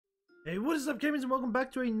Hey, what is up, gamers, and welcome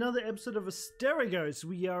back to another episode of Asterigos.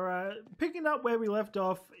 We are picking up where we left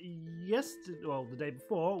off yesterday, well, the day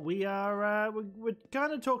before. We're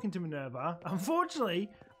kind of talking to Minerva. Unfortunately,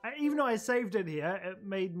 even though I saved it here,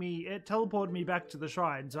 it teleported me back to the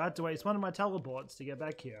shrine, so I had to waste one of my teleports to get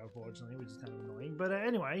back here, unfortunately, which is kind of annoying. But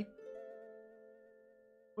anyway,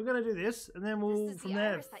 we're gonna do this, and then we'll from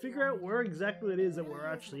there figure out where exactly it is that we're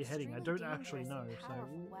actually heading. I don't actually know, so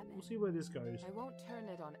we'll see where this goes. I won't turn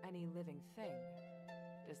it on any living thing.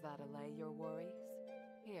 Does that allay your worries?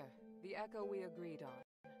 Here, the echo we agreed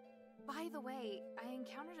on. By the way, I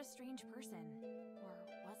encountered a strange person. Or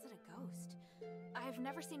was it a ghost? I've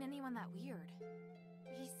never seen anyone that weird.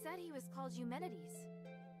 He said he was called Eumenides.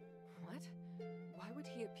 What? Why would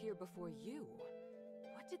he appear before you?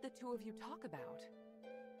 What did the two of you talk about?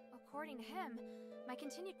 According to him, my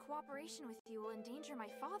continued cooperation with you will endanger my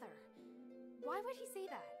father. Why would he say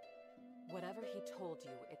that? Whatever he told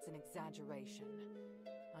you, it's an exaggeration.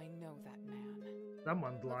 I know that man.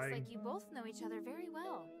 Someone's lying. Looks like you both know each other very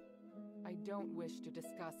well. I don't wish to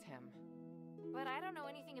discuss him. But I don't know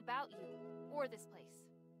anything about you, or this place.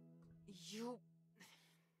 You...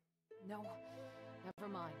 No, never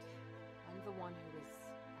mind. I'm the one who is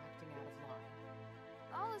acting out of line.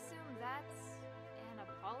 I'll assume that's an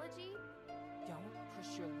apology? Don't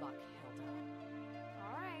push your luck, Hilda.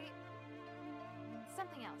 Alright.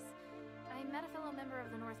 Something else. I met a fellow member of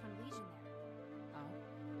the Northwind Legion there. Oh?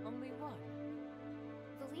 Only one?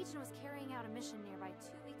 The Legion was carrying out a mission nearby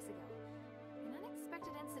 2 weeks ago. An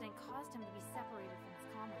unexpected incident caused him to be separated from his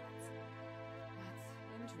comrades. That's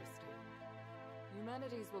interesting.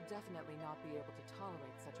 Eumenides will definitely not be able to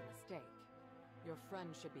tolerate such a mistake. Your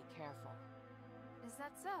friend should be careful. Is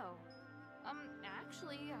that so?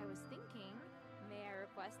 Actually, I was thinking, may I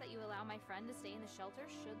request that you allow my friend to stay in the shelter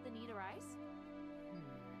should the need arise?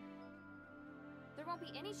 There won't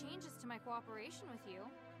be any changes to my cooperation with you,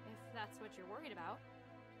 if that's what you're worried about.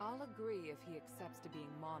 I'll agree if he accepts to being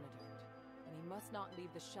monitored, and he must not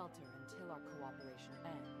leave the shelter until our cooperation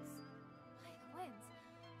ends. By the winds,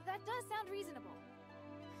 that does sound reasonable.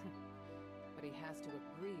 But he has to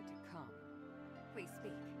agree to come. Please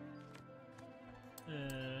speak.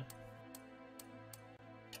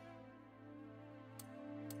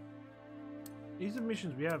 These are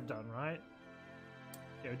missions we have done, right?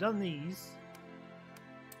 Yeah, we've done these.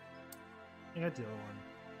 I think that's the other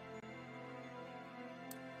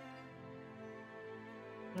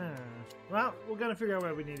one. Well, we're going to figure out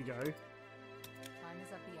where we need to go. Time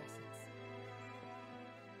is of the essence.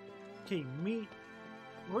 Okay, meet...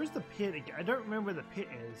 Where's the pit again? I don't remember where the pit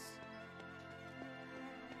is.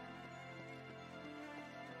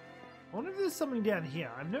 I wonder if there's something down here.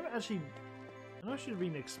 I've never actually... I know I should have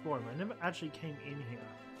been exploring, but I never actually came in here.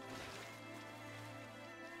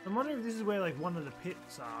 I'm wondering if this is where, like, one of the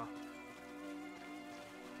pits are.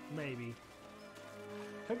 Maybe.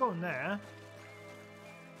 If I go in there...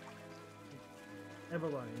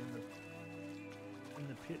 Everline in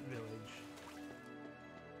the pit village.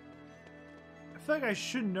 I feel like I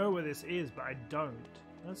should know where this is, but I don't.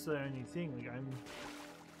 That's the only thing. Like,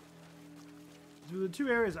 the two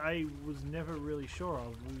areas I was never really sure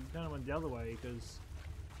of. We kind of went the other way because,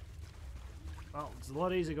 well, it's a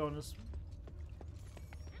lot easier going this.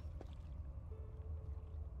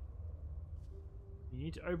 You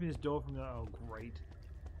need to open this door from the. Oh, great.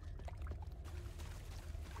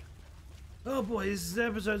 Oh boy, this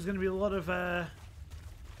episode is going to be a lot of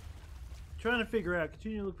trying to figure out.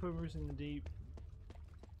 Continue to look for moves in the deep.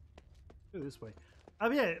 Go this way.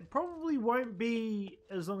 Yeah, it probably won't be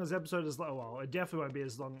as long as episode as well. It definitely won't be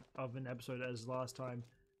as long of an episode as last time.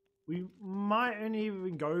 We might only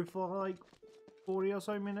even go for like 40 or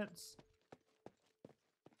so minutes.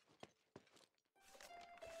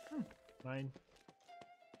 Fine.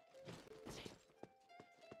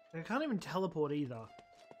 I can't even teleport either.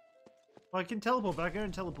 Well, I can teleport, but I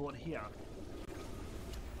can't teleport here.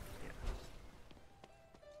 Yeah.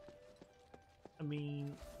 I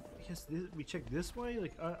mean, I guess we check this way.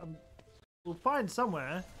 Like, we'll find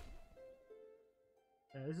somewhere.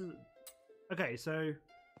 This is okay. So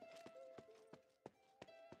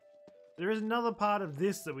there is another part of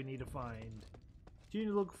this that we need to find. Do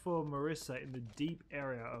you look for Marissa in the deep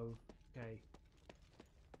area of? Okay.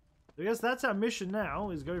 I guess that's our mission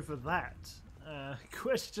now. Is go for that.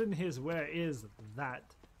 Question is, where is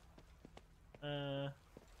that?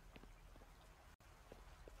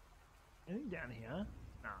 Anything down here?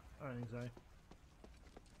 Nah, I don't think so.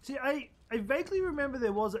 See, I vaguely remember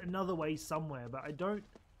there was another way somewhere, but I don't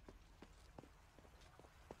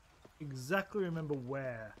exactly remember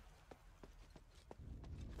where.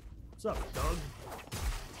 What's up, dog?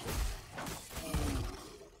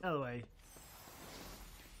 Out of the way.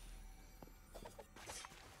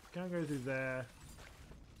 Can't go through there.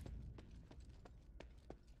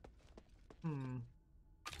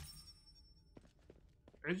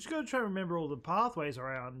 I just gotta try to remember all the pathways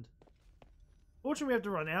around. Fortunately, we have to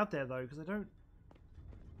run out there though, because I don't.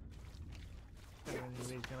 Can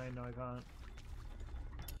I? No, I can't.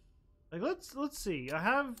 Like, let's see. I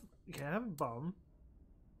have a bomb.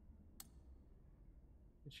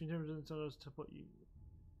 Which in terms of to put you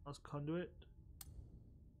as conduit.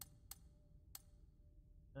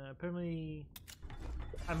 Apparently,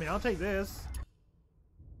 I mean, I'll take this.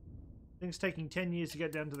 Thing's taking 10 years to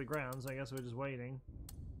get down to the ground, so I guess we're just waiting.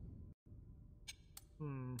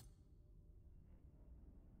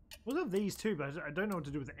 We'll have these too, but I don't know what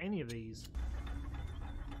to do with any of these.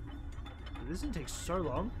 This thing takes so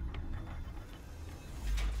long.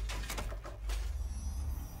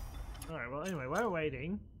 Alright, well anyway, while we're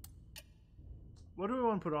waiting, what do we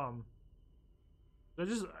want to put on? I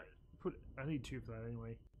need 2 for that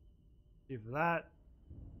anyway. 2 for that.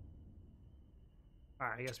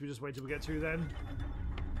 Alright, I guess we just wait till we get 2 then.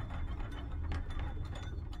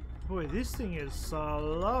 Boy, this thing is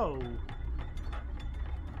slow.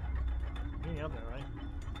 Getting up there, right?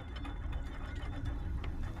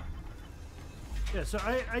 Yeah, so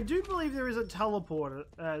I do believe there is a teleporter.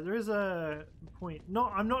 There is a point. No,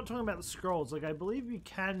 I'm not talking about the scrolls. Like, I believe you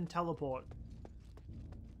can teleport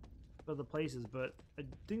to other places, but I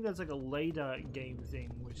think that's like a later game thing,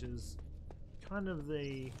 which is kind of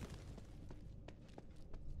the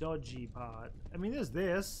dodgy part. I mean, there's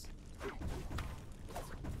this.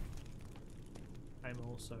 I'm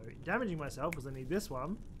also damaging myself because I need this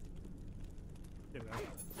one. There we go.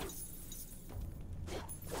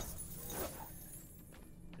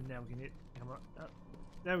 And now we can hit. Come on.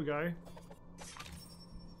 There we go.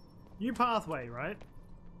 New pathway, right?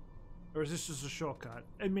 Or is this just a shortcut?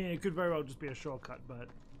 I mean, it could very well just be a shortcut, but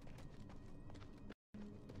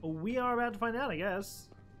we are about to find out, I guess.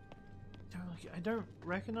 I don't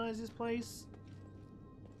recognize this place.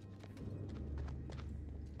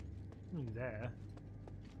 Nothing there.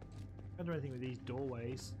 Can't do anything with these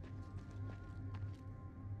doorways.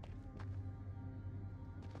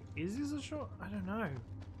 Is this a short? I don't know.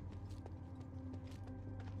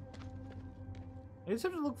 I just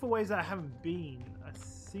have to look for ways that I haven't been. I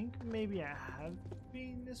think maybe I have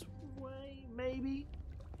been this way, maybe?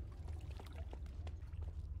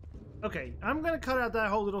 Okay, I'm gonna cut out that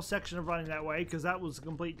whole little section of running that way, because that was a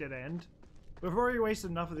complete dead end. We've already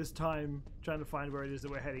wasted enough of this time trying to find where it is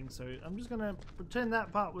that we're heading, so I'm just gonna pretend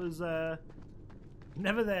that part was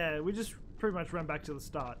never there. We just pretty much ran back to the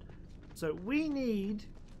start. So we need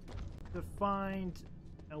to find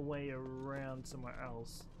a way around somewhere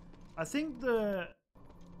else. I think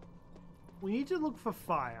we need to look for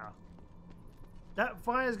fire. That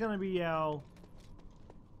fire is going to be our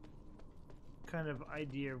kind of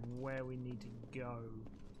idea of where we need to go.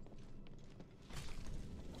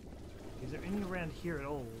 Is there any around here at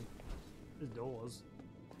all? There's doors.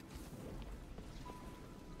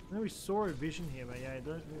 I know we saw a vision here, but yeah, I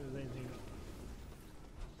don't think there's anything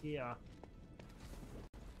here.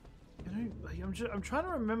 I'm trying to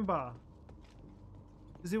remember.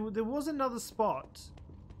 Because there was another spot.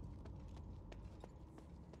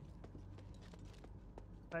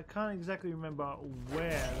 I can't exactly remember where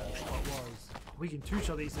that spot was. We can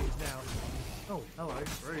two-shot these things now. Oh, hello.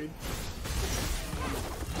 Rude.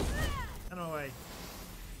 Get away.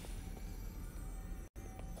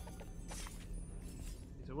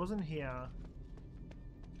 So it wasn't here.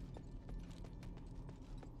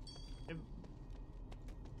 It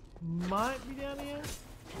might be down here.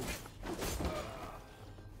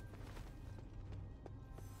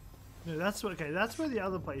 No, that's okay. That's where the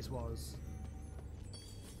other place was.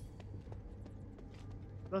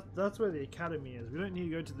 That's where the academy is. We don't need to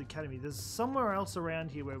go to the academy. There's somewhere else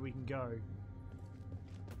around here where we can go.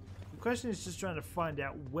 The question is just trying to find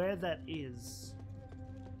out where that is.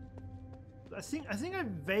 I think I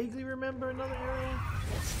vaguely remember another area.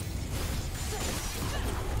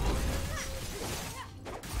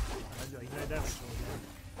 I do like no damage.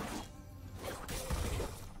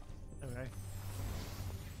 Okay.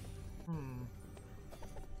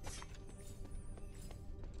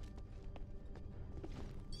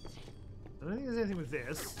 I don't think there's anything with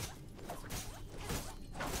this.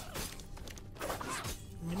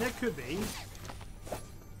 I mean, that could be.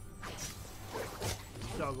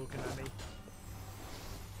 Dog looking at me.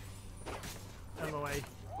 Out of the way.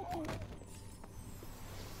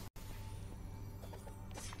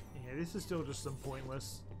 Yeah, this is still just some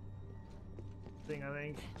pointless thing, I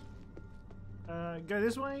think. Go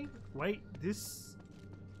this way? Wait, this...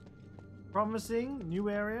 Promising. New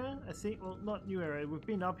area, I think. Well, not new area. We've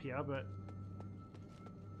been up here, but...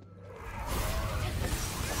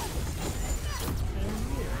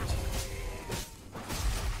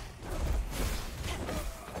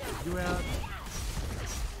 You out.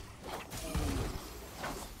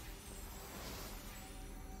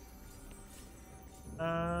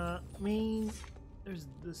 I mean, there's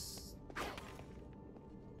this. I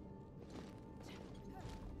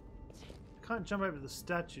can't jump over the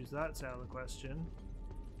statues. That's out of the question.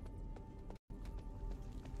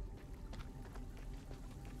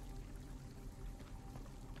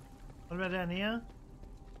 What about down here?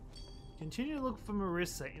 Continue to look for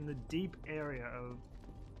Marissa in the deep area of.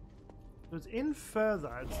 So it's in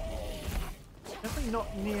further. It's definitely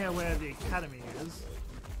not near where the academy is.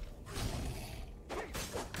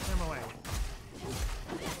 Get him away.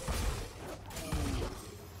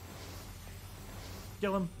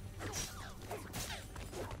 Kill him.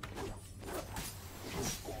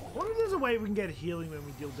 I wonder if there's a way we can get healing when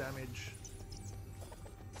we deal damage.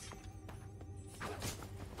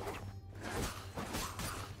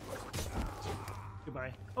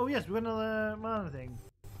 Goodbye. Oh yes, we got another mana thing.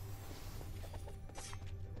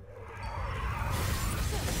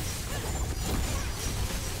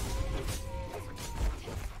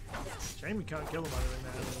 Shame we can't kill him other than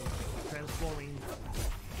that transforming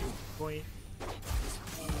point.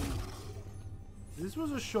 This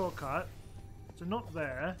was a shortcut, so not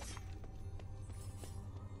there.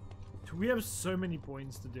 We have so many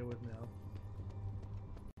points to deal with now.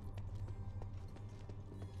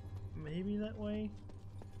 Maybe that way?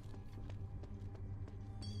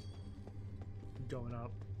 Going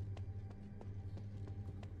up.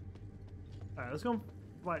 Alright, let's go and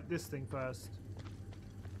fight this thing first.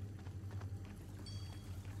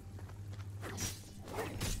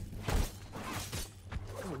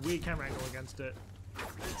 Oh, a weird camera angle against it.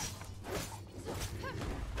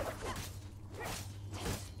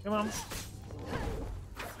 Come on. Get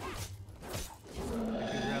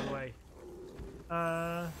out of the way.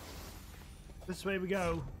 This way we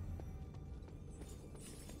go.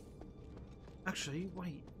 Actually,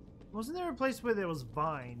 wait. Wasn't there a place where there was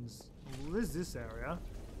vines? Well, there's this area.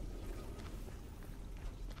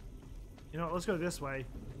 You know what, let's go this way.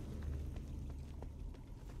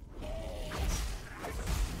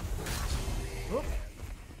 Oh.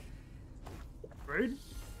 Rude.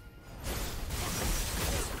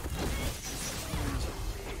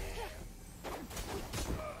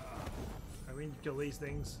 We need to kill these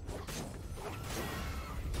things.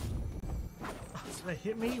 Oh, they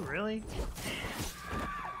hit me? Really?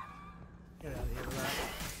 Get out of here with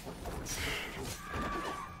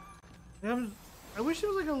that. I wish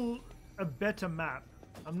there was like a better map.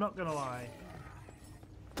 I'm not gonna lie.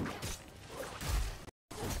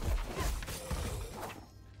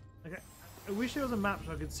 Okay, I wish there was a map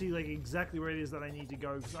so I could see like exactly where it is that I need to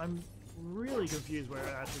go, because I'm really confused where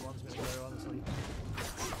it actually wants me to go, honestly.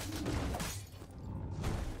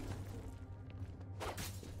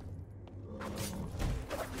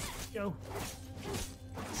 Go.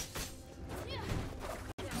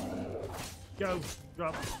 Go.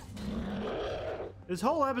 Drop. This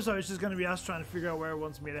whole episode is just going to be us trying to figure out where it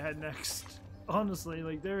wants me to head next. Honestly,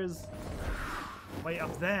 like there is... Wait,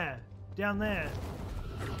 up there. Down there.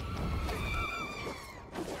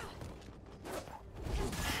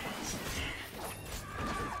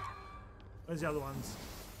 Where's the other ones?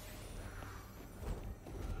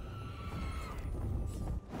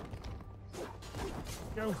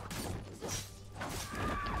 Go.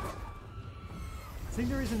 I think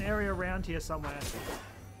there is an area around here somewhere.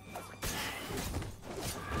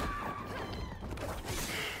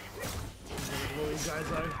 All these guys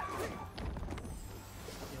though.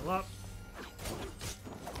 Heal up.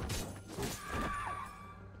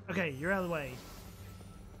 Okay, you're out of the way.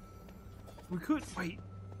 We could wait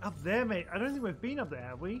up there, mate. I don't think we've been up there,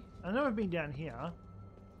 have we? I know we've been down here.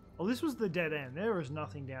 Oh, this was the dead end. There is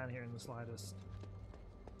nothing down here in the slightest.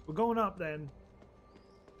 We're going up then.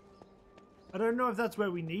 I don't know if that's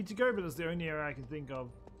where we need to go, but it's the only area I can think of.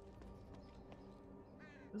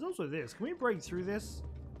 There's also this. Can we break through this?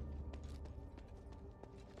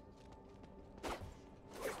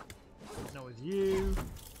 Not with you.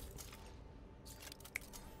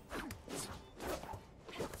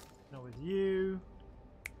 Not with you.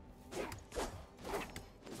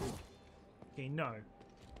 Okay, no.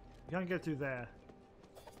 We can't get through there.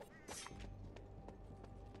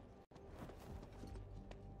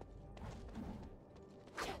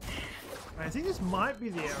 I think this might be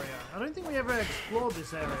the area. I don't think we ever explored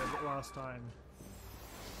this area last time.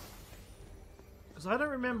 Because I don't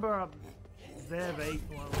remember up there,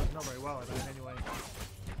 well, not very well, I don't anyway.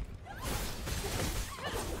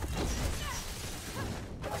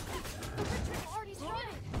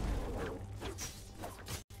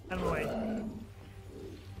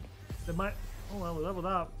 well, we leveled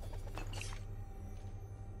up.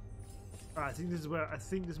 Alright, I think this is where, I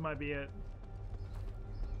think this might be it.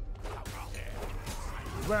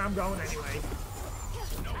 Where I'm going anyway.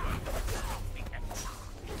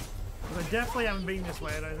 But I definitely haven't been this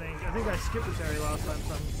way, I don't think. I think I skipped this area last time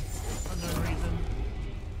for some unknown reason.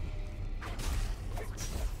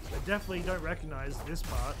 I definitely don't recognize this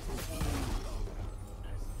part.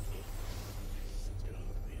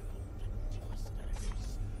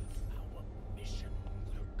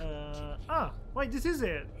 Wait, this is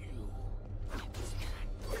it.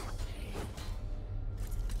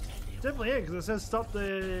 Definitely it, because it says stop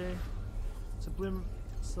the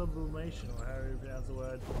sublimation, or however you pronounce the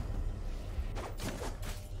word.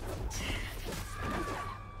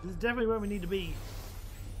 This is definitely where we need to be.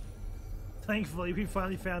 Thankfully, we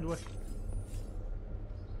finally found where.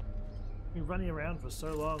 We've been running around for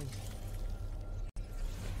so long.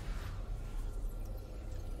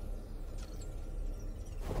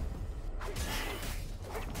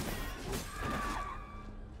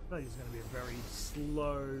 I think it's going to be a very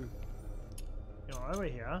slow. You know, over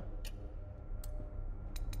here.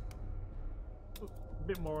 A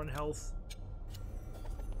bit more on health.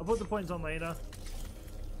 I'll put the points on later.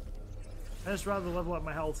 I just rather level up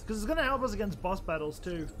my health because it's going to help us against boss battles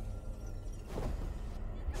too.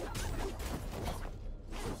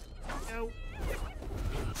 Ow. I mean,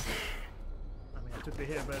 I took the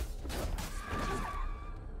hit, but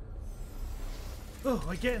oh,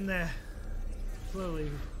 we're getting there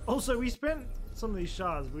slowly. Also, we spent some of these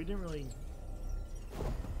shards, but we didn't really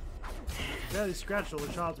barely scratch all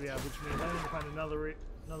the shards we have, which means I need to find another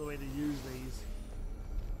way to use these.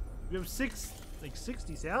 We have like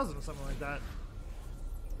 60,000 or something like that.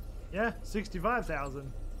 Yeah,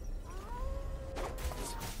 65,000.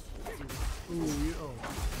 Ooh, oh,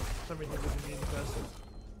 somebody was a mean person.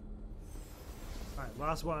 All right,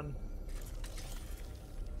 last one.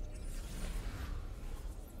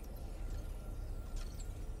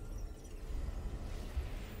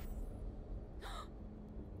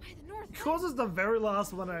 Of course, it's the very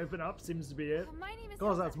last one I open up. Seems to be it. My name is of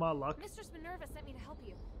course, that's my luck. Mistress Minerva sent me to help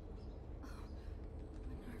you. Oh,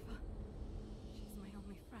 Minerva. She's my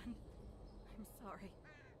only friend. I'm sorry.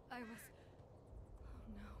 I was...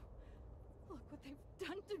 Oh no. Look what they've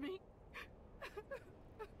done to me.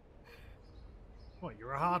 What,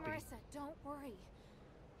 you're a harpy? Marissa, don't worry.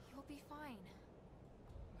 You'll be fine.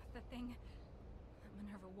 But the thing that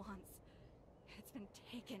Minerva wants, it's been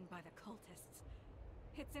taken by the cultists.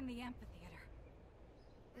 It's in the amphitheater.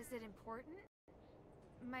 Is it important?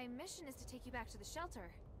 My mission is to take you back to the shelter.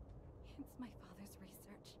 It's my father's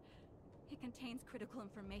research. It contains critical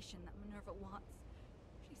information that Minerva wants.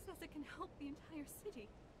 She says it can help the entire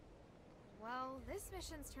city. Well, this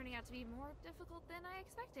mission's turning out to be more difficult than I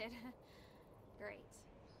expected. Great.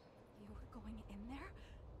 You're going in there?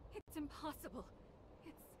 It's impossible.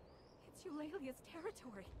 It's Eulalia's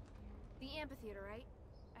territory. The amphitheater, right?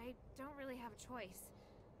 I don't really have a choice.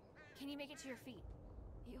 Can you make it to your feet?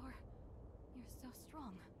 You're so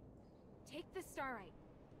strong. Take the starlight.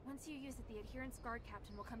 Once you use it, the adherence guard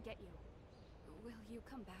captain will come get you. Will you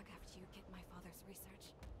come back after you get my father's research?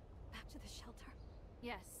 Back to the shelter?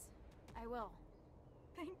 Yes, I will.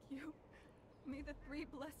 Thank you. May the three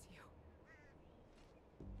bless you.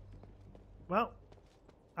 Well,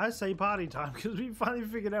 I say party time because we finally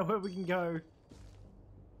figured out where we can go.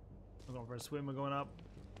 We're going for a swim. We're going up.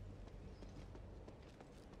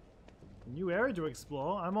 New area to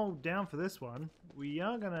explore. I'm all down for this one. We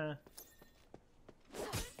are gonna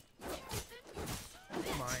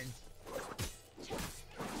mine.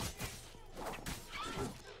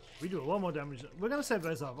 We do a lot more damage. We're gonna save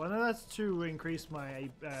those up. I know that's to increase my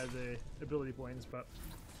the ability points, but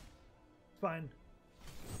fine.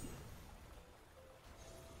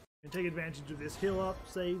 And take advantage of this heal up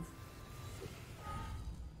save.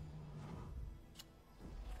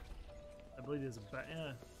 I believe there's a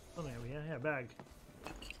yeah. Oh, there we go. Yeah, bag.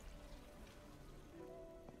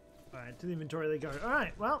 Alright, to the inventory they go.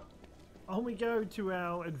 Alright, well, on we go to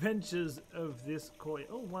our adventures of this coin.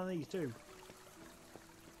 Oh, one of these too.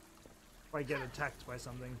 If I get attacked by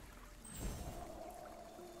something.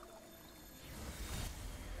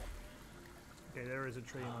 Okay, there is a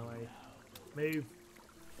tree in my way. Move.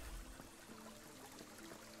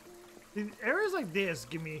 See, areas like this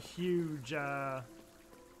give me a huge,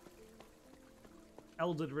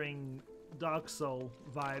 Elden Ring, Dark Soul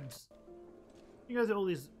vibes. You go to all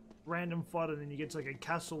these random fodder and then you get to like a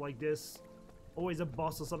castle like this. Always a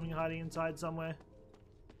boss or something hiding inside somewhere.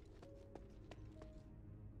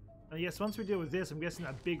 And yes, once we deal with this, I'm guessing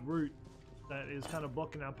that big root that is kind of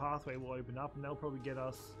blocking our pathway will open up and they'll probably get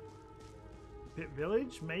us Pit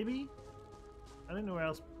Village, maybe? I don't know where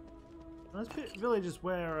else. This village is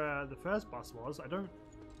where the first boss was. I don't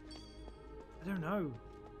know.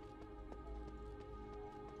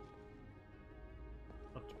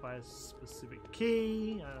 Locked by a specific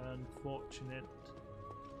key. Unfortunate.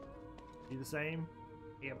 You the same?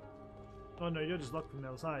 Yep. Oh no, you're just locked from the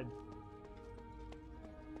other side.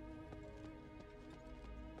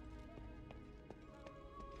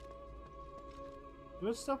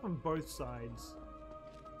 There's stuff on both sides.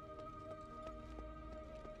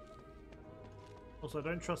 Also, I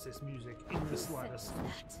don't trust this music in the slightest.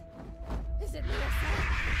 Is it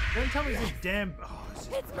Marissa? Don't tell me this damn. Oh,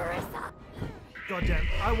 It's Marissa! goddamn!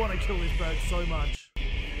 I want to kill this bird so much.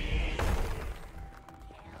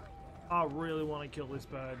 I really want to kill this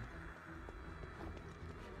bird.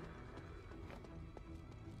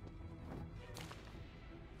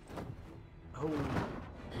 Oh.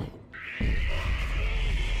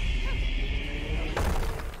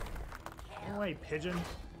 No way, pigeon.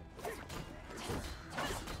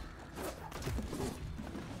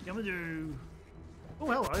 Gonna do. Oh,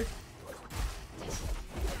 hello.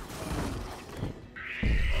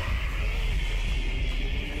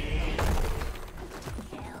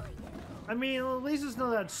 I mean, at least it's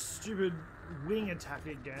not that stupid wing attack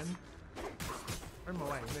again. Out of my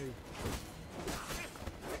way, move.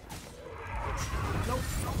 Nope,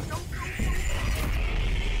 nope, nope, nope, nope.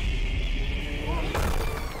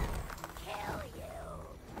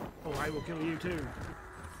 Oh, I will kill you too.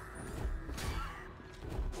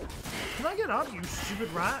 Can I get up, you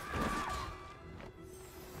stupid rat?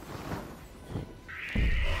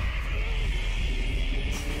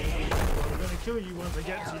 I'm gonna kill you once I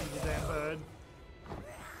get to you, you damn bird.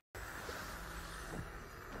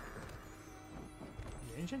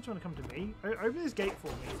 Yeah, any chance you want to come to me? Open this gate for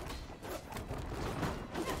me.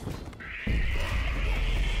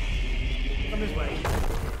 Come this way.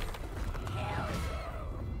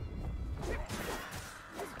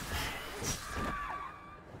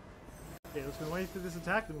 Okay, let's gonna wait for this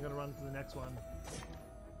attack, then we're gonna run to the next one.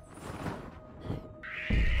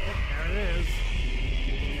 Yep, there it is.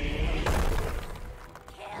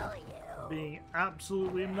 Being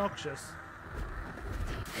absolutely obnoxious.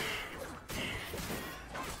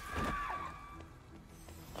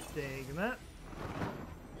 Taking that.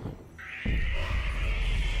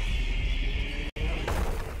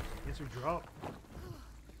 Guess we drop.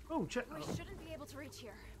 Oh, check. We shouldn't be able to reach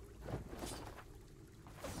here.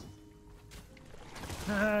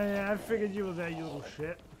 Yeah, I figured you were there, you little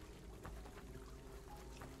shit.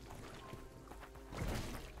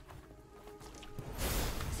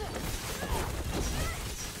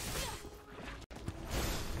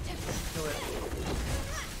 Kill it.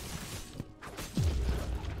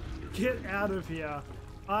 Get out of here.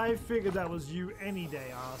 I figured that was you any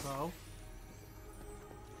day, asshole.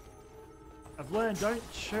 I've learned don't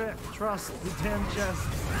trust the damn chest.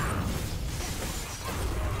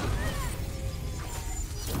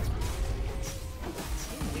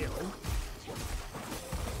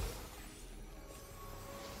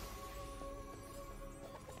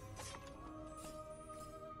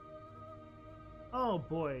 Oh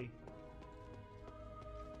boy.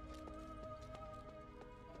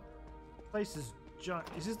 Place is giant.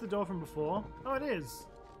 Is this the door from before? Oh, it is.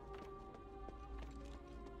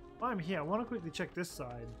 While I'm here, I want to quickly check this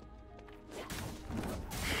side.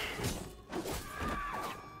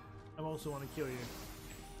 I also want to kill you.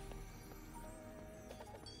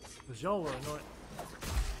 Because y'all are annoying.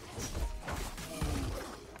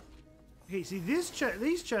 Okay, see, these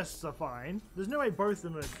chests are fine. There's no way both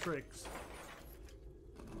of them are tricks.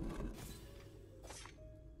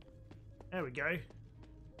 There we go.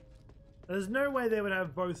 There's no way they would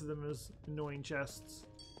have both of them as annoying chests.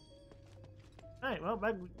 Hey, well,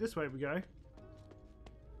 back this way we go.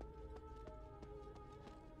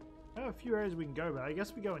 I have a few areas we can go, but I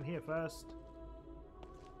guess we go in here first.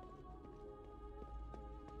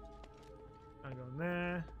 I'm going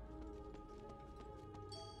there.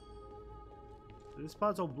 So this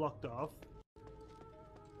part's all blocked off.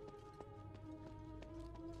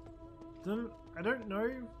 I don't know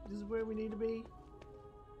if this is where we need to be.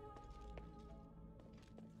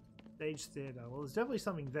 Stage theater. Well, there's definitely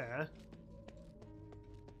something there.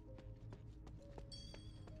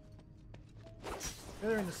 Go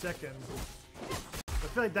there in a second. I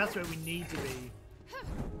feel like that's where we need to be.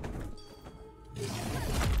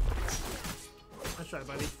 Let's try,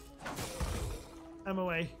 buddy. I'm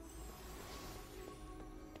away.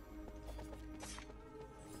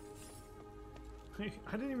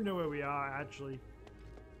 I didn't even know where we are, actually.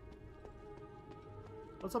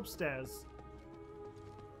 What's upstairs?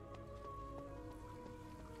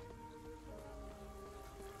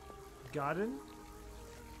 garden.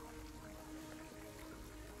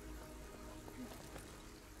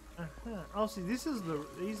 Oh, see, these are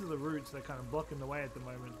the roots that are kind of blocking the way at the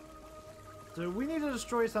moment. So we need to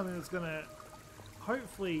destroy something that's gonna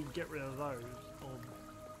hopefully get rid of those. Or,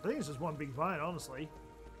 I think it's just one big vine, honestly.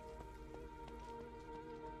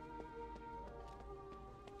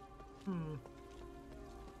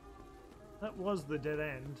 That was the dead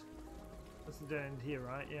end. That's the dead end here,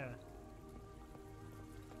 right? Yeah.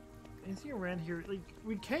 Anything around here? Like,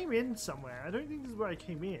 we came in somewhere. I don't think this is where I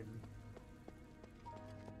came in.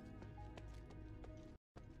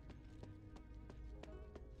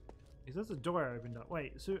 Is that the door I opened up?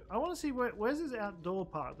 Wait, so I want to see where's this outdoor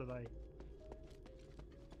part that I...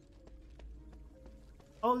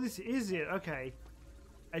 Oh, this is it. Okay.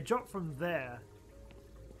 I dropped from there.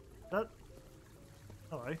 That...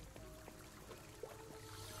 Hello.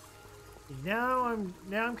 Now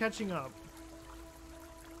I'm catching up.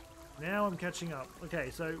 Now I'm catching up. Okay,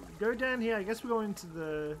 so go down here. I guess we're going to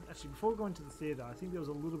the... Actually, before we go into the theater, I think there was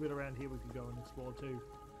a little bit around here we could go and explore too.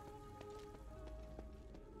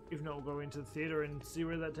 If not, we'll go into the theater and see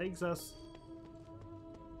where that takes us.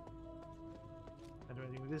 Can't do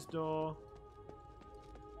anything with this door.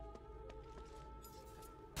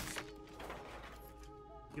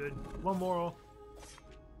 Good. One more.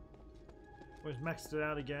 We've maxed it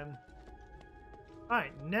out again.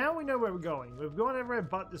 Alright, now we know where we're going. We've gone everywhere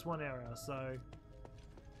but this one area, so...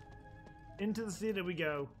 Into the theater we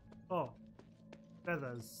go. Oh.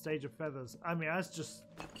 Feathers. Stage of feathers. I mean, I just,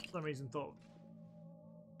 for some reason, thought...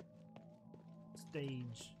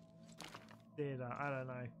 Stage. Theater. I don't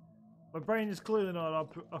know. My brain is clearly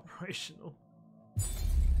not operational.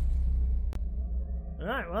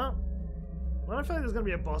 Alright, well... I feel like there's going to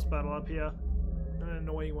be a boss battle up here. An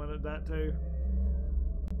annoying one at that, too.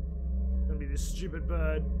 Gonna be this stupid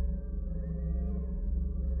bird.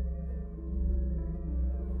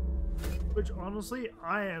 Which honestly,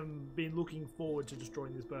 I have been looking forward to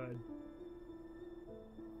destroying this bird.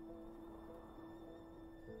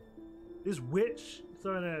 This witch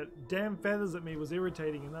throwing her damn feathers at me was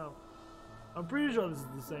irritating enough. I'm pretty sure this is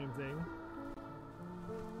the same thing.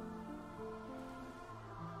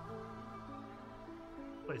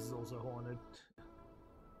 This place is also haunted.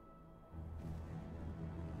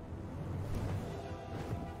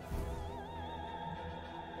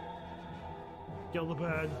 Kill the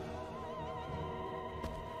bird.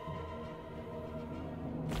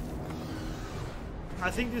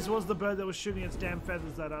 I think this was the bird that was shooting its damn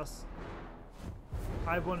feathers at us.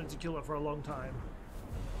 I've wanted to kill it for a long time.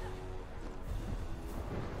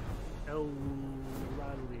 Oh,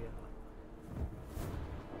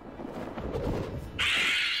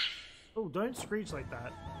 don't screech like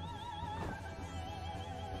that.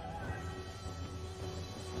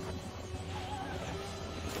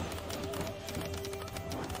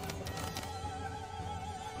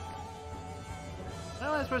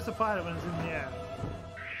 How am I supposed to fight it when it's in the air?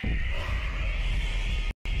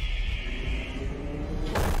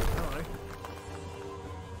 Hello.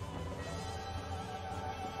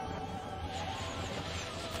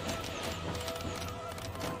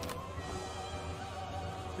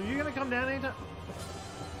 So you're gonna come down anytime?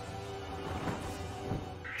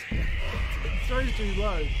 It throws too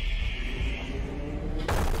low.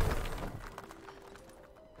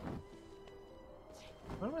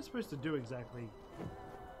 What am I supposed to do exactly?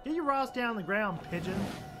 Get your ass down the ground, pigeon.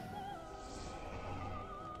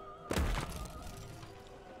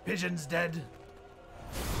 Pigeon's dead.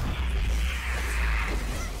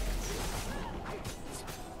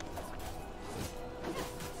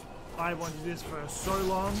 I wanted this for so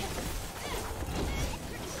long.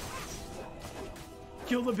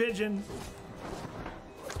 Kill the pigeon.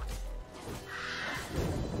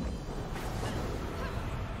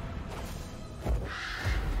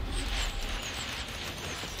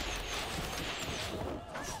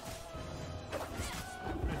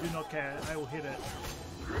 Okay, I will hit it.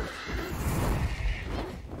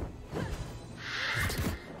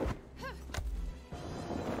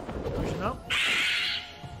 Pushing up.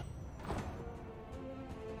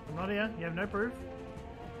 I'm not here. You have no proof.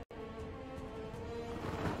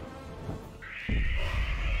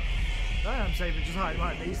 No, I'm safe. Just hide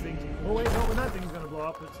behind these things. Oh wait, not when that thing's gonna blow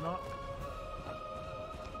up. It's not.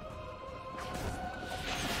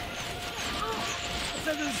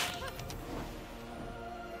 Feathers.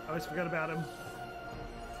 I always forgot about him.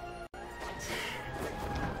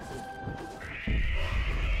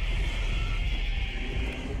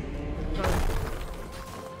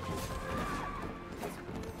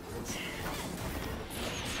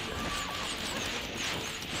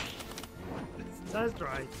 That's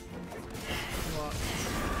dry. What?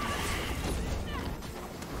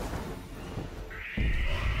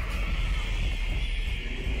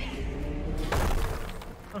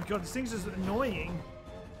 Oh god, this thing's just annoying.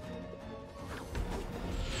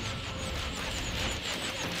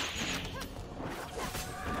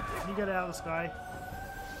 Can you get out of the sky?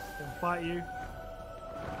 I'll fight you.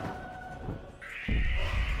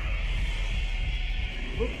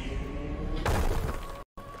 Oop.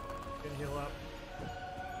 Gonna heal up.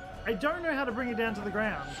 I don't know how to bring it down to the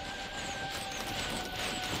ground.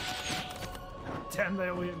 Damn, they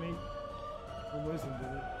all hit me. Almost did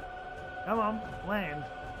it. Come on, land.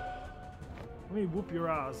 Let me whoop your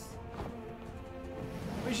ass.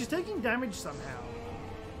 Wait, she's taking damage somehow.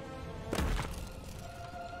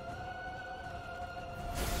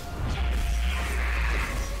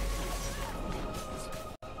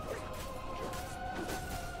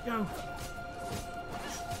 Go.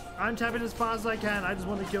 I'm tapping as fast as I can. I just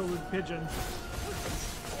want to kill the pigeon.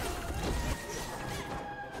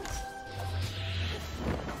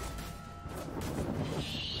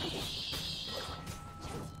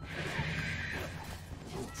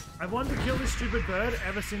 I wanted to kill this stupid bird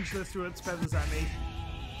ever since it threw its feathers at me.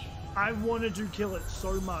 I wanted to kill it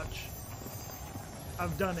so much.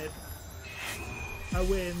 I've done it. I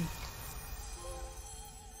win.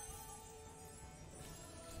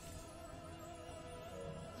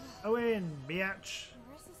 I win, biatch.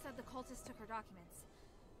 Marissa said the cultists took her documents.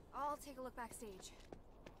 I'll take a look backstage.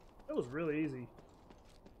 That was really easy.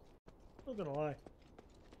 Not gonna lie.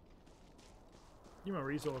 Need my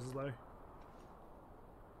resources though.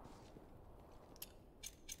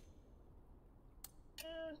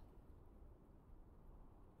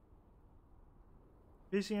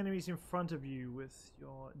 Piercing enemies in front of you with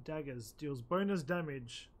your daggers deals bonus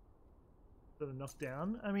damage to the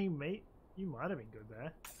knockdown. I mean, mate, you might have been good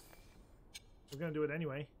there. We're gonna do it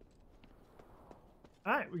anyway.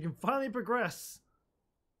 Alright, we can finally progress.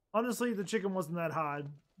 Honestly, the chicken wasn't that hard.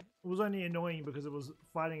 It was only annoying because it was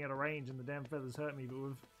fighting at a range and the damn feathers hurt me, but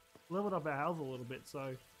we've leveled up our health a little bit,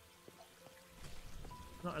 so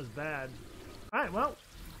not as bad. Alright, well,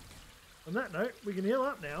 on that note, we can heal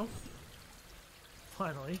up now.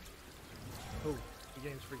 Finally. Oh, the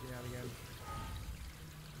game's freaking out again.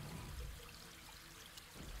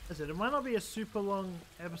 As I said, it might not be a super long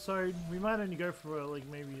episode. We might only go for like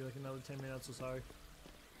maybe like another 10 minutes or so.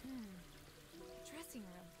 Dressing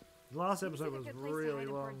room. The last episode was Seems like a good place to really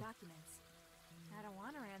hide long. important documents. I don't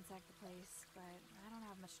want to ransack the place, but I don't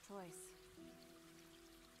have much choice.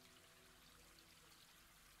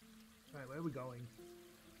 Alright, where are we going?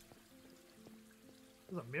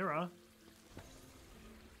 There's a mirror.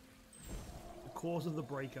 The cause of the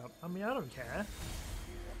breakup. I mean, I don't care.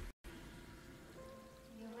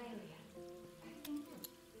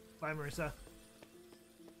 Bye, Marissa.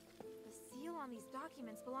 The seal on these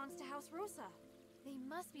documents belongs to House Rosa. They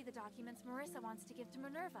must be the documents Marissa wants to give to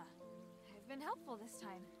Minerva. I've been helpful this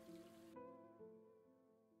time.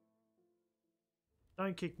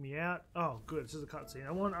 Don't kick me out. Oh, good. This is a cutscene.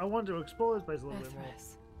 I want to explore this place a little bit more.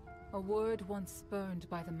 Aphes, a word once spurned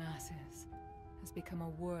by the masses, has become a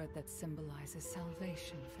word that symbolizes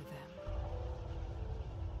salvation for them.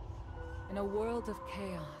 In a world of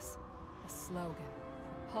chaos, a slogan,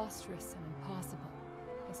 preposterous and impossible,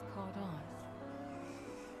 has caught on.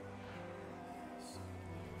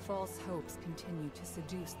 False hopes continue to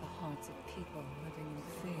seduce the hearts of people living in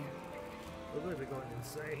fear. Look like they're going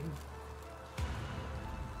insane.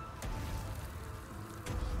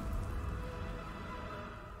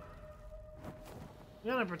 I'm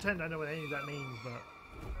gonna pretend I know what any of that means, but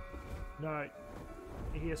no.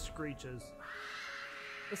 You hear screeches.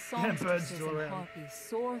 The birds songstresses still and around. harpies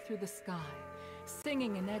soar through the sky,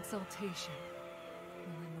 singing in exultation.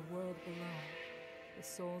 While in the world below, the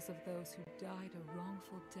souls of those who died a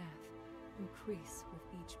wrongful death increase with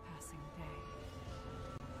each passing day.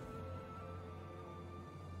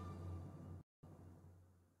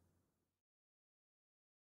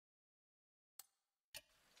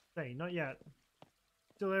 Hey, not yet.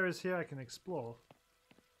 Still areas here I can explore.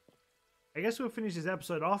 I guess we'll finish this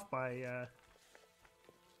episode off by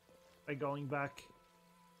going back.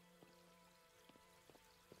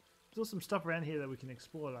 Still some stuff around here that we can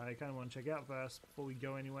explore that I kind of want to check out first before we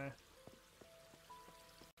go anywhere.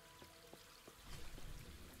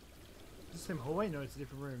 Is this the same hallway? No, it's a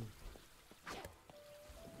different room.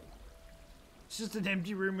 It's just an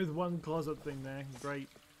empty room with one closet thing there. Great.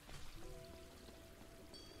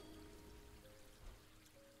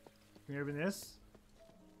 Can we open this?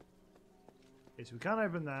 Okay, so we can't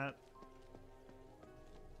open that.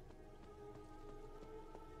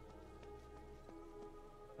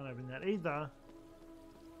 Can't open that either.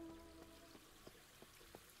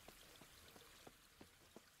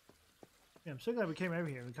 Yeah, I'm so glad we came over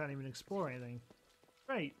here and we can't even explore anything.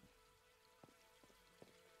 Great.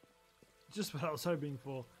 Just what I was hoping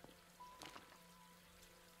for.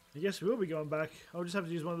 I guess we will be going back. I'll just have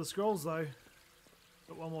to use one of the scrolls though.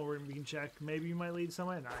 Got one more room we can check. Maybe you might lead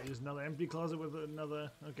somewhere. Nah, use another empty closet with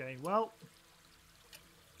another. Okay, well.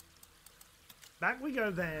 Back we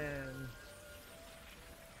go then.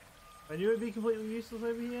 I knew it'd be completely useless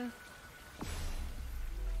over here.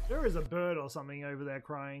 There is a bird or something over there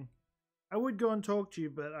crying. I would go and talk to you,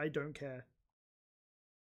 but I don't care.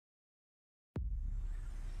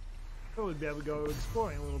 I would be able to go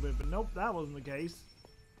exploring a little bit, but nope, that wasn't the case.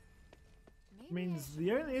 It means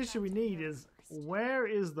the only issue we need is, where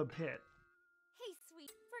is the pit? Hey,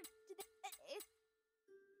 sweet.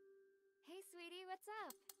 Hey, sweetie, what's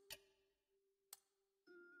up?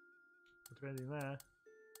 What's anything there?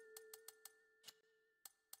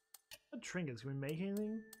 What trinkets? Can we make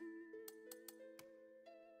anything?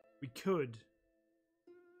 We could.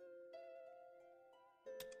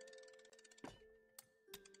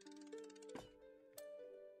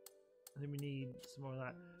 I think we need some more of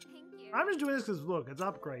that. Thank you. I'm just doing this because look, it's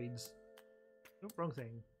upgrades. Nope, wrong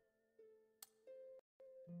thing.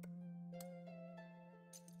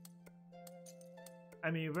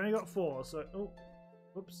 I mean, we've only got 4, so oh,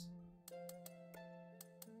 whoops.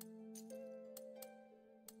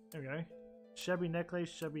 There we go. Shabby necklace,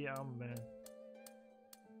 shabby armband.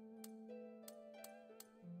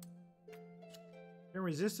 And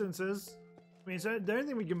resistances. I mean, so the only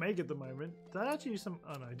thing we can make at the moment. Did I actually use some?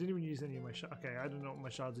 Oh no, I didn't even use any of my shards. Okay, I don't know what my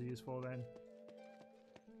shards are used for then.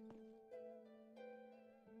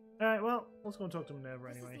 Alright, well, let's go and talk to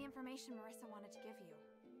Minerva This anyway. is the information Marissa wanted to give you.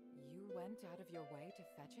 You went out of your way to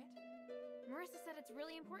fetch it? Marissa said it's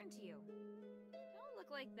really important to you. Don't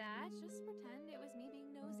look like that. Just pretend it was me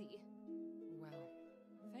being nosy. Well,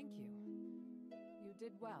 thank you. You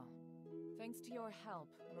did well. Thanks to your help,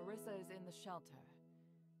 Marissa is in the shelter.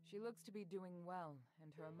 She looks to be doing well,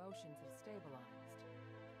 and her emotions have stabilized.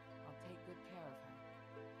 I'll take good care of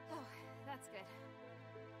her. Oh, that's good.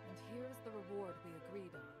 And here's the reward we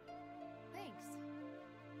agreed on. Thanks.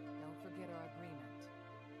 Don't forget our agreement.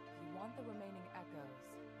 You want the remaining echoes,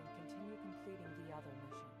 and continue completing the other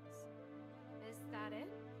missions. Is that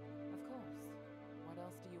it? Of course. What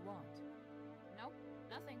else do you want? Nope,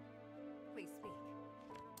 nothing. Please speak.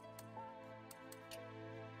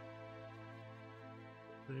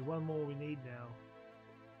 There's one more we need now.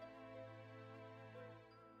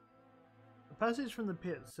 The passage from the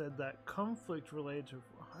pit said that conflict related to...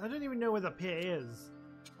 I don't even know where the pit is.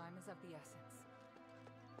 Time is of the essence.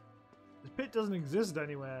 This pit doesn't exist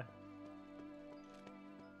anywhere.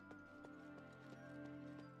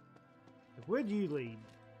 Where do you lead?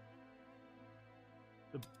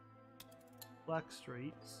 The Black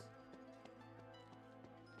Streets.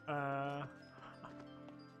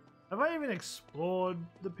 Have I even explored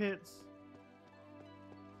the pits?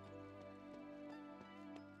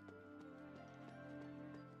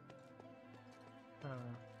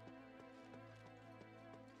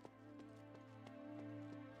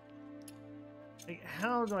 Like,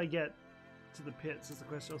 how do I get to the pits is the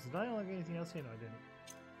question. Also, did I unlock anything else here? No, I didn't.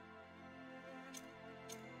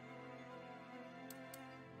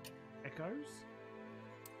 Echoes?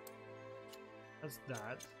 That's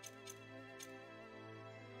that.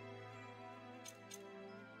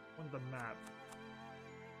 On the map.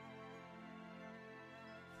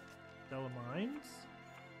 Stellar Mines?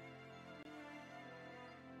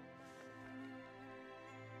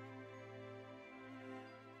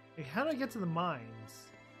 Hey, how do I get to the mines?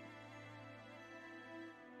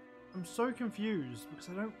 I'm so confused because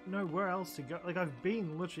I don't know where else to go. Like, I've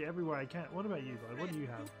been literally everywhere I can. What about you guys? What do you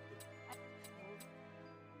have?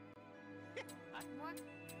 What?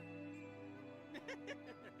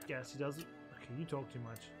 Guess he doesn't. Okay, you talk too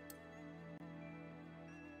much.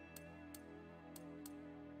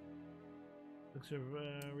 Looks for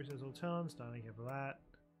research hotel. Starting here for that.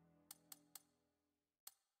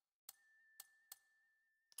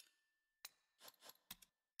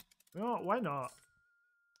 No, why not?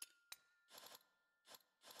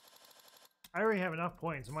 I already have enough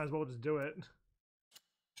points. I might as well just do it.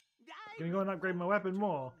 Gonna go and upgrade my weapon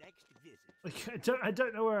more. Like, I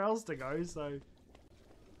don't know where else to go. So,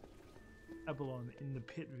 Abalon in the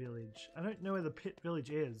Pit Village. I don't know where the Pit Village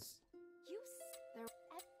is.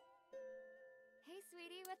 Hey,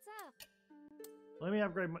 sweetie, what's up? Let me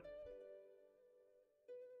upgrade my...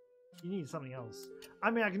 You need something else. I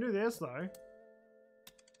mean, I can do this, though.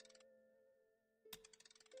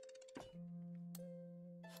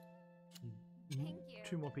 Thank you.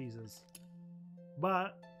 2 more pieces.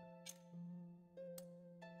 But...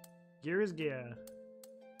 gear is gear.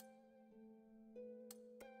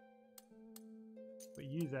 Put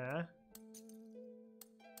you there.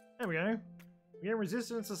 There we go. We get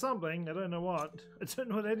resistance to something. I don't know what. I don't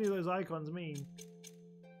know what any of those icons mean.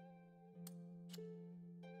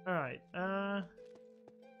 Alright,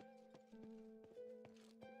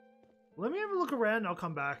 let me have a look around and I'll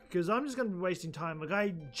come back, because I'm just going to be wasting time. Like,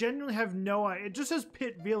 I genuinely have no idea. It just says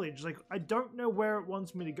Pit Village. Like, I don't know where it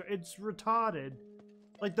wants me to go. It's retarded.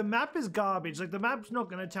 Like, the map is garbage. Like, the map's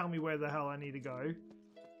not going to tell me where the hell I need to go.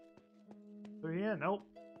 So, yeah, nope.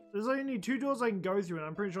 There's only 2 doors I can go through, and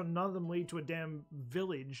I'm pretty sure none of them lead to a damn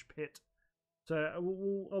village pit.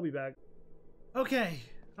 So, I'll be back. Okay,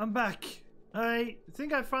 I'm back. I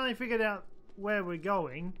think I finally figured out where we're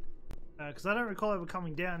going. Because I don't recall ever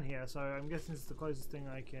coming down here, so I'm guessing it's the closest thing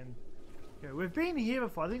I can go. We've been here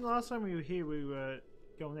before. I think last time we were here, we were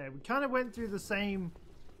going there. We kind of went through the same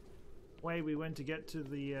way we went to get to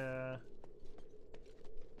the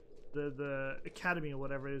academy or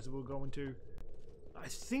whatever it is that we're going to. I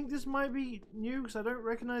think this might be new because I don't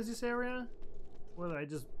recognize this area. Whether I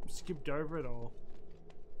just skipped over it or...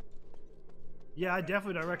 Yeah, I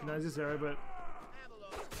definitely don't recognize this area, but...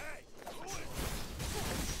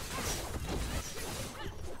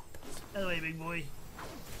 Hello, big boy.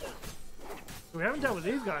 We haven't dealt with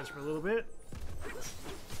these guys for a little bit.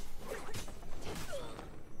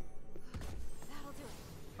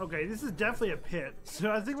 Okay, this is definitely a pit,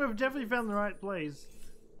 so I think we've definitely found the right place.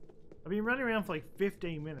 I've been running around for like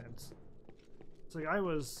 15 minutes. It's like I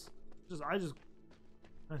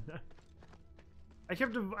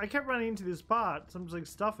kept running into this part. Some like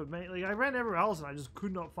stuff had made, like I ran everywhere else and I just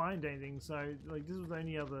could not find anything. So like this was the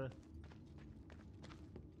only other.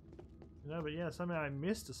 No, but yeah, somehow I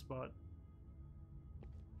missed a spot.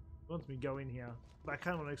 It wants me to go in here, but I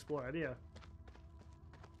kind of want to explore it here.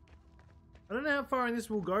 I don't know how far in this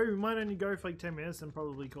will go. We might only go for like 10 minutes and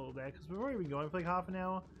probably call it there because we've already been going for like half an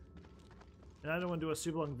hour. And I don't want to do a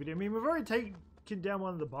super long video. I mean, we've already taken down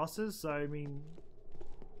one of the bosses, so I mean,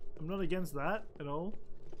 I'm not against that at all.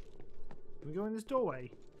 We go in this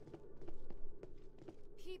doorway.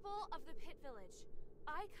 People of the Pit Village,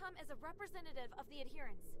 I come as a representative of the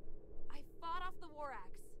adherents. I fought off the war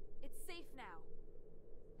axe. It's safe now.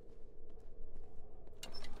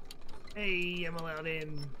 Hey, I'm allowed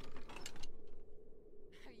in.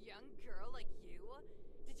 A young girl like you?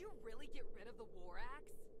 Did you really get rid of the war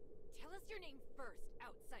axe? Tell us your name first,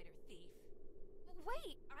 outsider thief.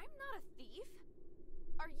 Wait, I'm not a thief.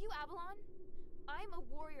 Are you Avalon? I'm a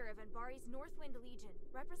warrior of Anbari's Northwind Legion,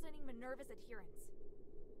 representing Minerva's adherents.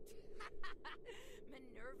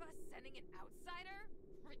 Minerva sending an outsider?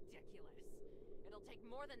 Ridiculous. It'll take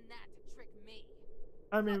more than that to trick me.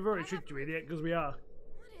 I mean, we've already tricked you, idiot, because we are.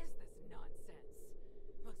 What is this nonsense?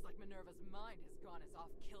 Looks like Minerva's mind has gone as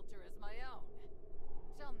off-kilter as my own.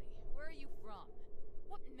 Tell me, where are you from?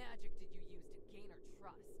 What magic did you use to gain her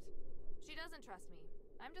trust? She doesn't trust me.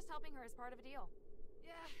 I'm just helping her as part of a deal.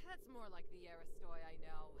 Yeah, that's more like the Aristoi I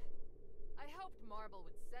know. I hoped Marble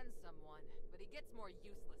would send someone, but he gets more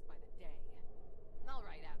useless by the day.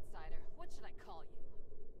 Alright, outsider, what should I call you?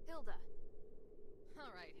 Hilda.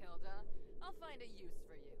 Alright, Hilda. I'll find a use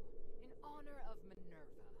for you. In honor of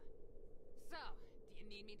Minerva. So, do you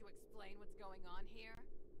need me to explain what's going on here?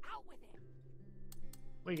 Out with it!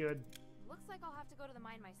 We good. Looks like I'll have to go to the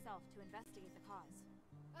mine myself to investigate the cause.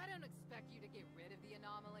 I don't expect you to get rid of the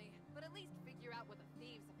anomaly, but at least figure out what the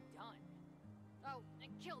thieves have done. Oh, and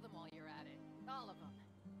kill them while you're at it. All of them.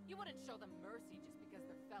 You wouldn't show them mercy just because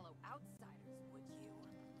they're fellow outsiders, would you?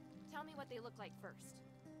 Tell me what they look like first.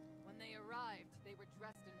 When they arrived, they were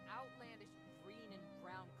dressed in outlandish green and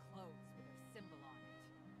brown clothes with their symbol on it.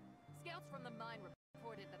 Scouts from the mine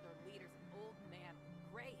reported that their leader's an old man with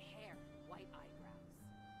gray hair and white eyebrows.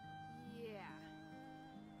 Yeah.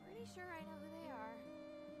 Pretty sure I know who they are.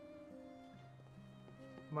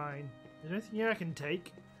 Mine. Is there anything here I can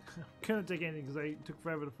take? I'm gonna take anything because I took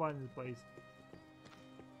forever to find this place.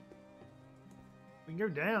 We can go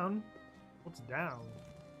down. What's down?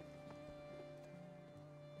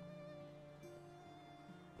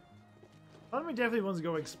 Part of me definitely wants to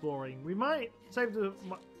go exploring. We might save the...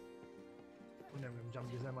 I'm never gonna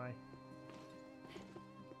jump this, am I?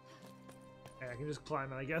 Yeah, I can just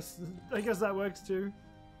climb it, I guess. I guess that works too.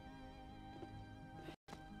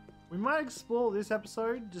 We might explore this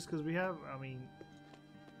episode just because we have, I mean,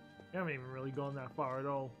 we haven't even really gone that far at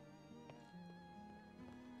all.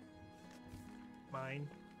 Mine.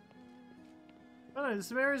 I don't know, there's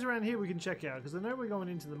some areas around here we can check out because I know we're going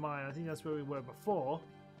into the mine. I think that's where we were before.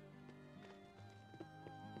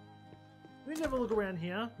 We can have a look around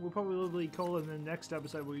here. We'll probably call it in the next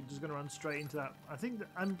episode. We're just going to run straight into that.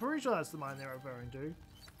 I'm pretty sure that's the mine they're referring to.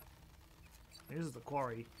 This is the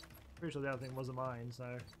quarry. Pretty sure the other thing was a mine,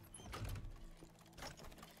 so...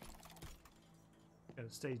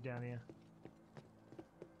 It stays down here.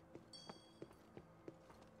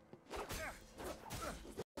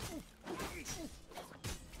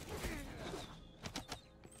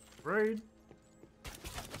 Rude.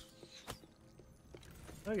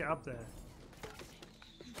 Don't get up there.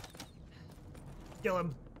 Kill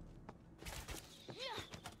him.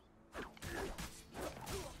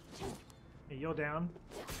 Hey, you're down.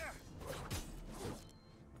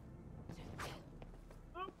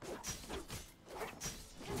 Oh.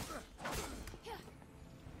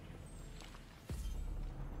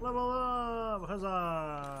 Level up!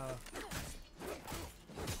 Huzzah!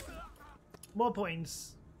 More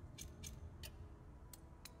points.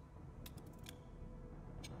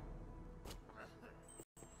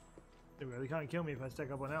 They really can't kill me if I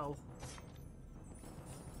stack up on health.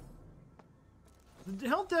 The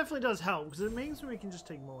health definitely does help because it means we can just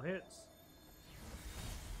take more hits.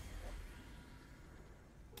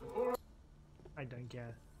 I don't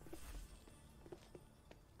care.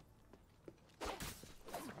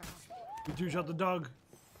 You two-shot the dog.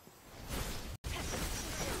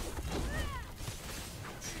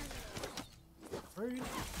 Rude.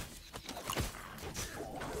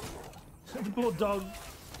 The poor dog.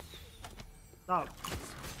 Stop.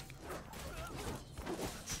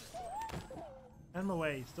 Out of my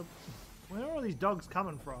way. Stop. Where are all these dogs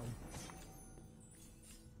coming from?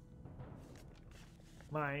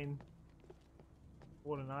 Mine.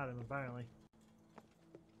 Important item, apparently.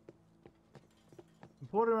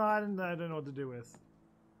 Important item that I don't know what to do with.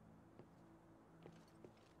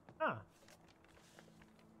 Ah.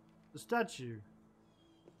 The statue.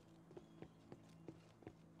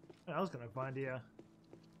 What else can I find here?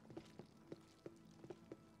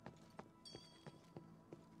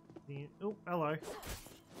 Oh, hello.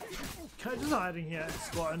 Just hiding here,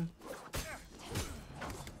 squatting.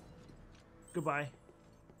 Goodbye.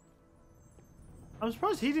 I'm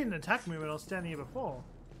surprised he didn't attack me when I was standing here before.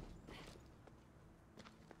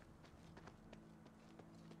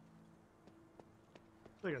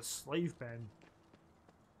 It's like a slave pen.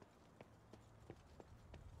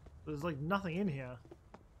 There's like nothing in here.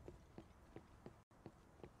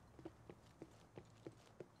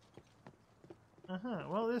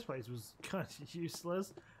 Well, this place was kind of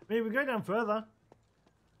useless. Maybe we go down further.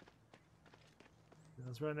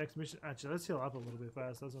 That's our next mission. Actually, let's heal up a little bit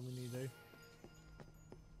first. That's what we need to do.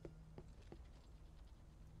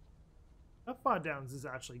 How far down does this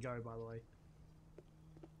actually go, by the way?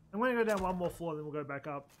 I'm going to go down one more floor, then we'll go back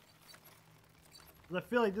up. I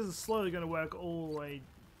feel like this is slowly going to work all the way.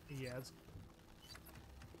 Yeah, let's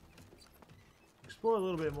explore a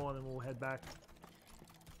little bit more, then we'll head back.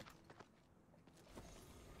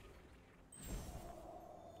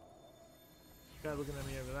 Guy looking at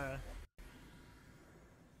me over there.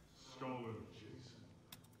 Stolen, Jason.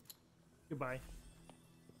 Goodbye.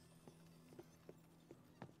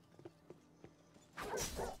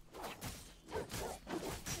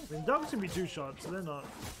 I mean, dogs can be two-shot, so they're not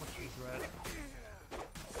much of a threat.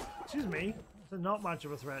 Excuse me, they're not much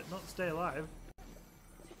of a threat. Not stay alive.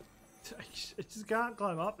 I just can't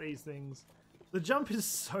climb up these things. The jump is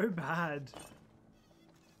so bad.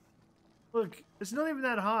 Look, it's not even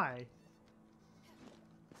that high.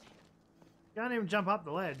 Can't even jump up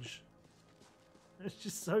the ledge. It's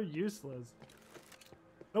just so useless.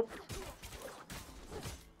 Nope.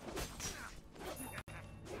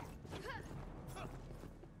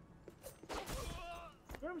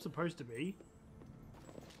 Where am I supposed to be?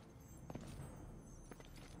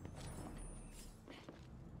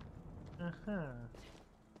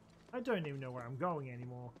 I don't even know where I'm going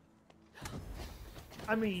anymore.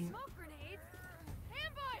 I mean, Smoke grenades!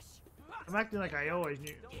 Ambush! I'm acting like I always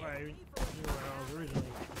knew where I was originally.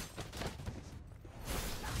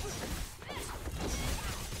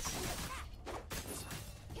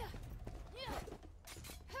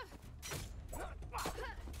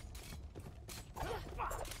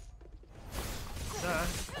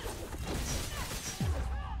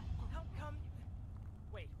 How come?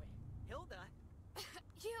 Wait, Hilda?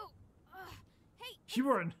 You! Hey! You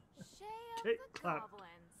were in. Shay of Kick the clap. goblins.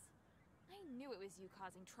 I knew it was you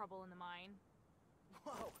causing trouble in the mine.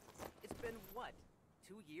 Whoa, it's been what?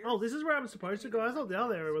 2 years? Oh, this is where I'm supposed to go. I thought the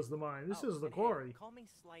other area was the mine. This is the and hey, quarry. Call me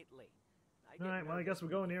slightly. Alright, well, I guess we're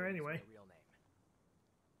going here anyway. Real name.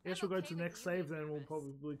 Guess we'll go to the next save, then we'll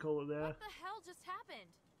probably call it there. What the hell just happened?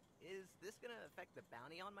 Is this gonna affect the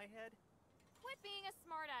bounty on my head? Quit being a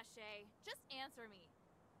smartass, Shay. Just answer me.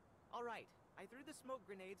 All right, I threw the smoke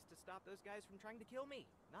grenades to stop those guys from trying to kill me.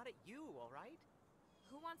 Not at you, all right?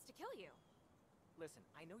 Who wants to kill you? Listen,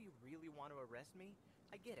 I know you really want to arrest me.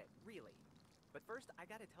 I get it, really. But first, I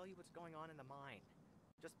gotta tell you what's going on in the mine.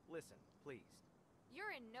 Just listen, please.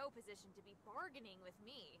 You're in no position to be bargaining with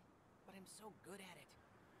me. But I'm so good at it.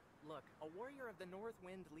 Look, a warrior of the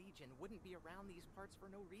Northwind Legion wouldn't be around these parts for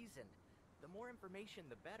no reason. The more information,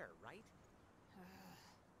 the better, right?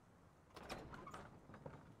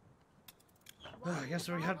 I guess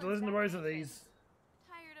we have to listen to both of these.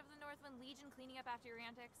 Tired of the Northwind Legion cleaning up after your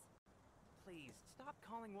antics? Please, stop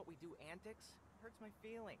calling what we do antics. Hurts my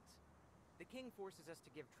feelings. The king forces us to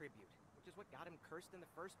give tribute, which is what got him cursed in the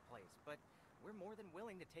first place, but we're more than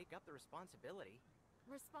willing to take up the responsibility.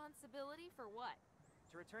 Responsibility for what?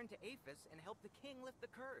 To return to Aphes and help the king lift the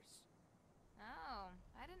curse. Oh,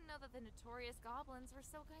 I didn't know that the notorious goblins were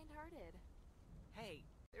so kind-hearted. Hey,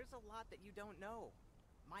 there's a lot that you don't know.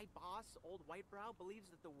 My boss, Old Whitebrow, believes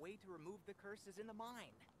that the way to remove the curse is in the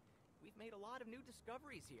mine. We've made a lot of new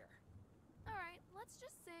discoveries here. Alright, let's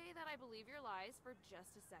just say that I believe your lies for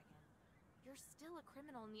just a second. You're still a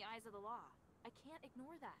criminal in the eyes of the law. I can't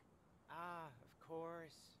ignore that. Ah, of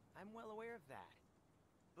course. I'm well aware of that.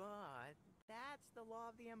 But that's the law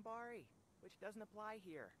of the Ambari, which doesn't apply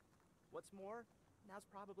here. What's more, now's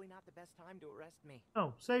probably not the best time to arrest me.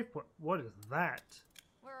 Oh, safe point. What is that?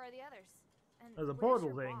 Where are the others? And There's a where's portal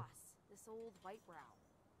your thing. boss, this old Whitebrow?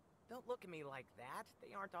 Don't look at me like that.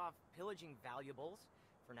 They aren't off pillaging valuables,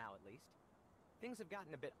 for now at least. Things have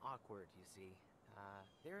gotten a bit awkward, you see.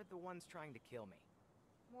 They're the ones trying to kill me.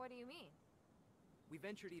 What do you mean? We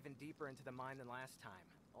ventured even deeper into the mine than last time.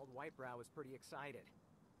 Old Whitebrow was pretty excited.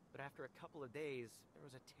 But after a couple of days, there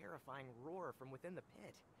was a terrifying roar from within the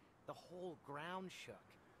pit. The whole ground shook.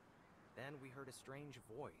 Then we heard a strange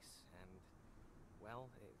voice, and, well,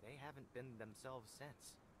 they haven't been themselves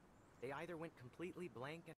since. They either went completely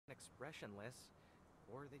blank and expressionless,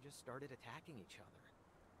 or they just started attacking each other.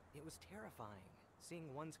 It was terrifying,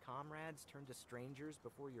 seeing one's comrades turn to strangers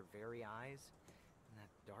before your very eyes, in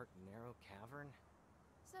that dark, narrow cavern.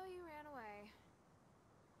 So you ran away.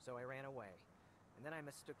 So I ran away, and then I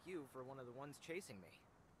mistook you for one of the ones chasing me.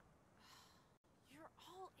 You're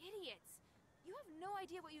all idiots. You have no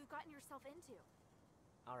idea what you've gotten yourself into.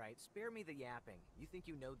 Alright, spare me the yapping. You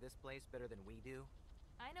think you know this place better than we do?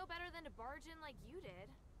 I know better than to barge in like you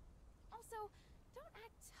did. Also, don't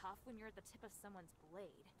act tough when you're at the tip of someone's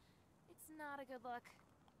blade. It's not a good look.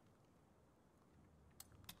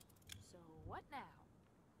 So what now?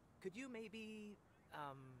 Could you maybe,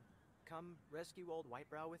 come rescue Old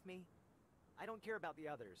Whitebrow with me? I don't care about the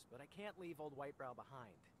others, but I can't leave Old Whitebrow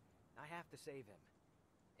behind. I have to save him.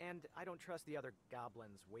 And I don't trust the other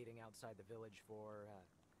goblins waiting outside the village for,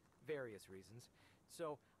 various reasons.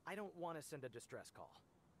 So I don't want to send a distress call.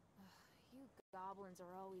 You goblins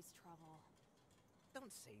are always trouble.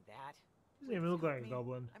 Don't say that. Doesn't even look Help like a me.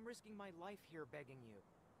 goblin. I'm risking my life here begging you.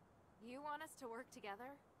 You want us to work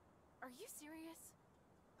together? Are you serious?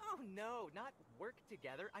 Oh no, not work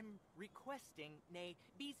together. I'm requesting, nay,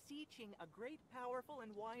 beseeching a great, powerful,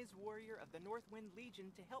 and wise warrior of the Northwind Legion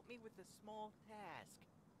to help me with a small task.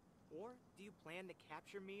 Or do you plan to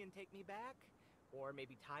capture me and take me back? Or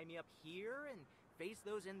maybe tie me up here and face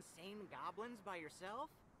those insane goblins by yourself?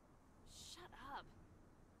 Shut up.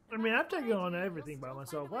 I mean, I've taken on everything by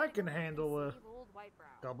myself. I can handle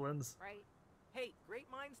goblins. Right? Hey,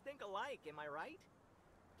 great minds think alike, am I right?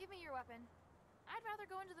 Give me your weapon. I'd rather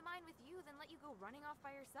go into the mine with you than let you go running off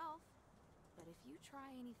by yourself. But if you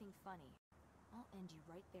try anything funny, I'll end you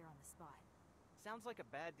right there on the spot. Sounds like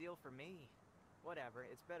a bad deal for me. Whatever,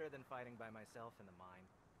 it's better than fighting by myself in the mine.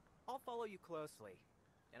 I'll follow you closely,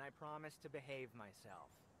 and I promise to behave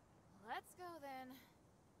myself. Let's go then.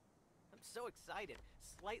 I'm so excited.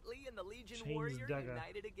 Slightly and the Legion Chains Warrior dagger.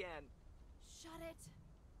 united again. Shut it.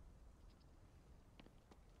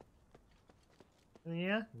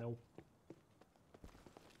 Yeah? No.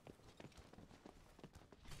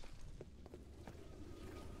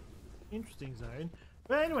 Interesting zone.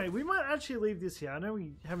 But anyway, we might actually leave this here. I know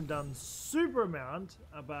we haven't done super amount,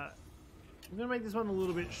 but I'm going to make this one a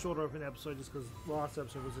little bit shorter of an episode just because last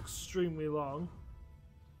episode was extremely long.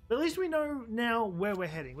 But at least we know now where we're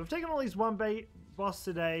heading. We've taken on at least one boss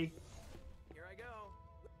today. Here I go.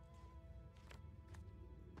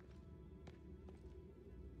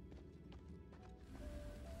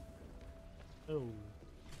 Oh.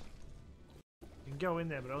 You can go in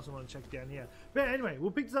there, but I also want to check down here. But anyway,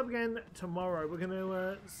 we'll pick this up again tomorrow. We're going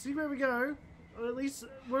to see where we go. Or at least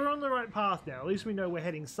we're on the right path now. At least we know we're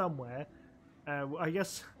heading somewhere. I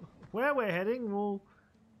guess where we're heading, we'll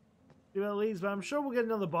do our leads. But I'm sure we'll get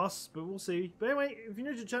another boss, but we'll see. But anyway, if you're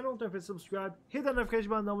new to the channel, don't forget to subscribe. Hit that notification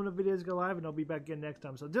button when the videos go live, and I'll be back again next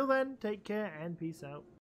time. So until then, take care and peace out.